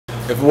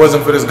if it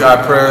wasn't for this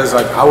guy Prez,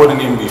 like I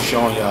wouldn't even be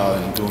showing y'all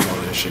and doing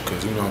all this shit,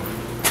 cause you know,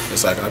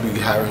 it's like I be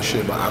having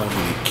shit, but I don't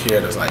really care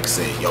to like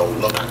say, yo,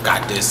 look, I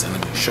got this, and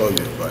let me show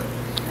you. But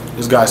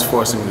this guy's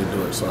forcing me to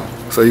do it, so.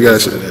 So you gotta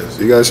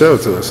show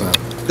it to us, huh?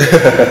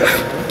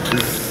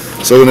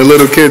 So when the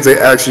little kids they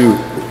ask you,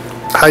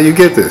 how you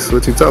get this?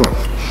 What you tell them?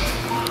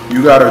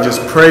 You gotta just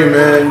pray,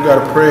 man. You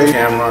gotta pray.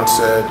 Cameron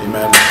said, the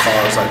man in the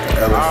car is like an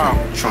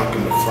elephant, trunk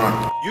in the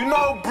front. You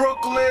know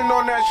Brooklyn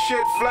on that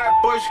shit,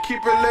 Flatbush,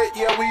 keep it lit,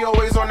 yeah, we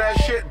always on that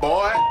shit,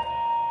 boy.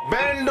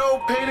 Bando,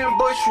 painting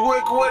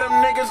Bushwick, where them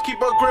niggas keep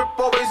a grip,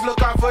 always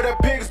look out for the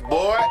pigs,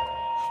 boy.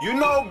 You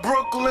know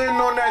Brooklyn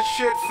on that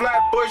shit,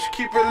 Flatbush,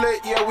 keep it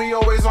lit, yeah, we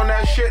always on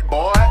that shit,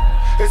 boy.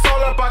 It's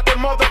all about the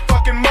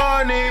motherfucking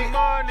money.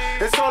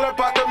 It's all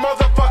about the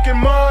motherfucking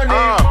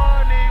money.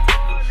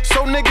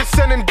 So niggas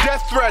sending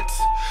death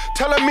threats,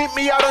 tell them meet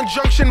me out on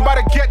Junction by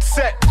the Get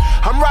Set.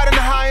 I'm riding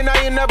high and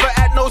I ain't never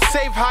at no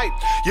safe height.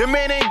 Your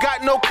man ain't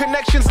got no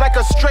connections like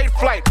a straight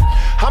flight.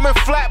 I'm in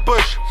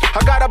Flatbush,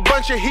 I got a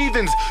bunch of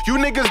heathens. You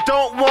niggas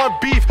don't want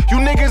beef, you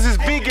niggas is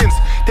vegans.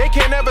 They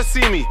can't ever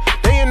see me,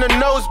 they in the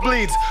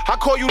nosebleeds. I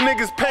call you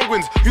niggas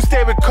penguins, you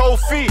stay with cold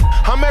feet.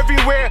 I'm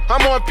everywhere,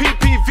 I'm on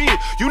PPV.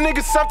 You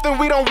niggas something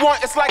we don't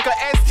want, it's like a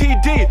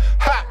STD.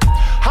 Ha!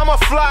 I'm a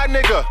fly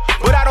nigga,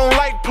 but I don't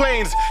like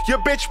planes. Your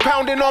bitch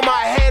pounding on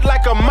my head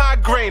like a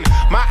migraine.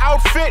 My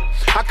outfit,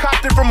 I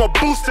copped it from a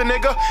booster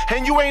nigga.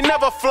 And you ain't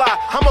never fly,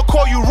 I'ma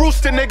call you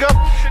rooster nigga.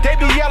 They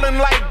be yelling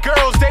like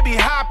girls, they be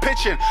high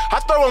pitching. I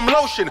throw them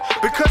lotion,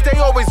 because they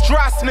always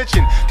dry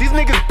snitching. These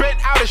niggas bent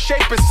out of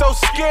shape, it's so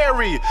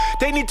scary.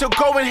 They need to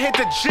go and hit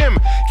the gym,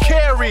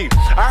 carry.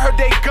 I heard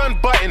they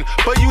gun button,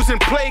 but using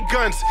play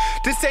guns.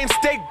 This ain't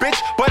steak bitch,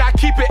 but I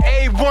keep it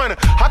A1.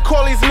 I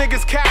call these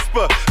niggas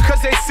Casper,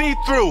 cause they see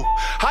through.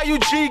 How you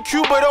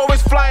GQ but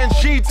always flying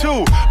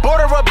G2?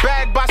 Bought her a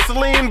bag by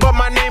Celine, but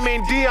my name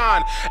ain't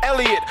Dion.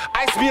 Elliot,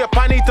 ice me up,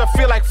 I need to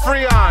feel like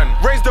Freon.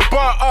 Raise the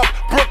bar up,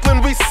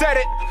 Brooklyn, we said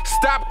it.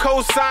 Stop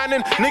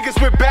co-signing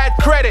niggas with bad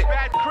credit.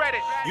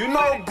 You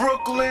know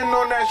Brooklyn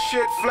on that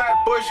shit,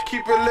 Flatbush,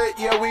 keep it lit,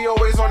 yeah, we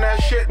always on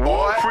that shit,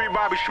 boy. Free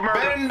Bobby Schmurder.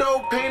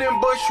 Bando, painting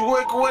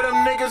Bushwick, where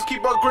them niggas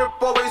keep a grip,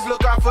 always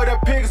look out for the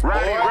pigs, boy.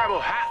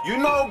 You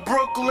know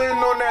Brooklyn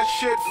on that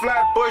shit,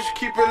 Flatbush,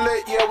 keep it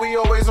lit, yeah, we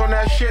always on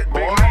that shit,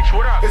 boy.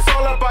 It's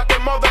all about the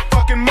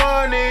motherfucking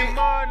money.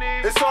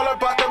 It's all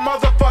about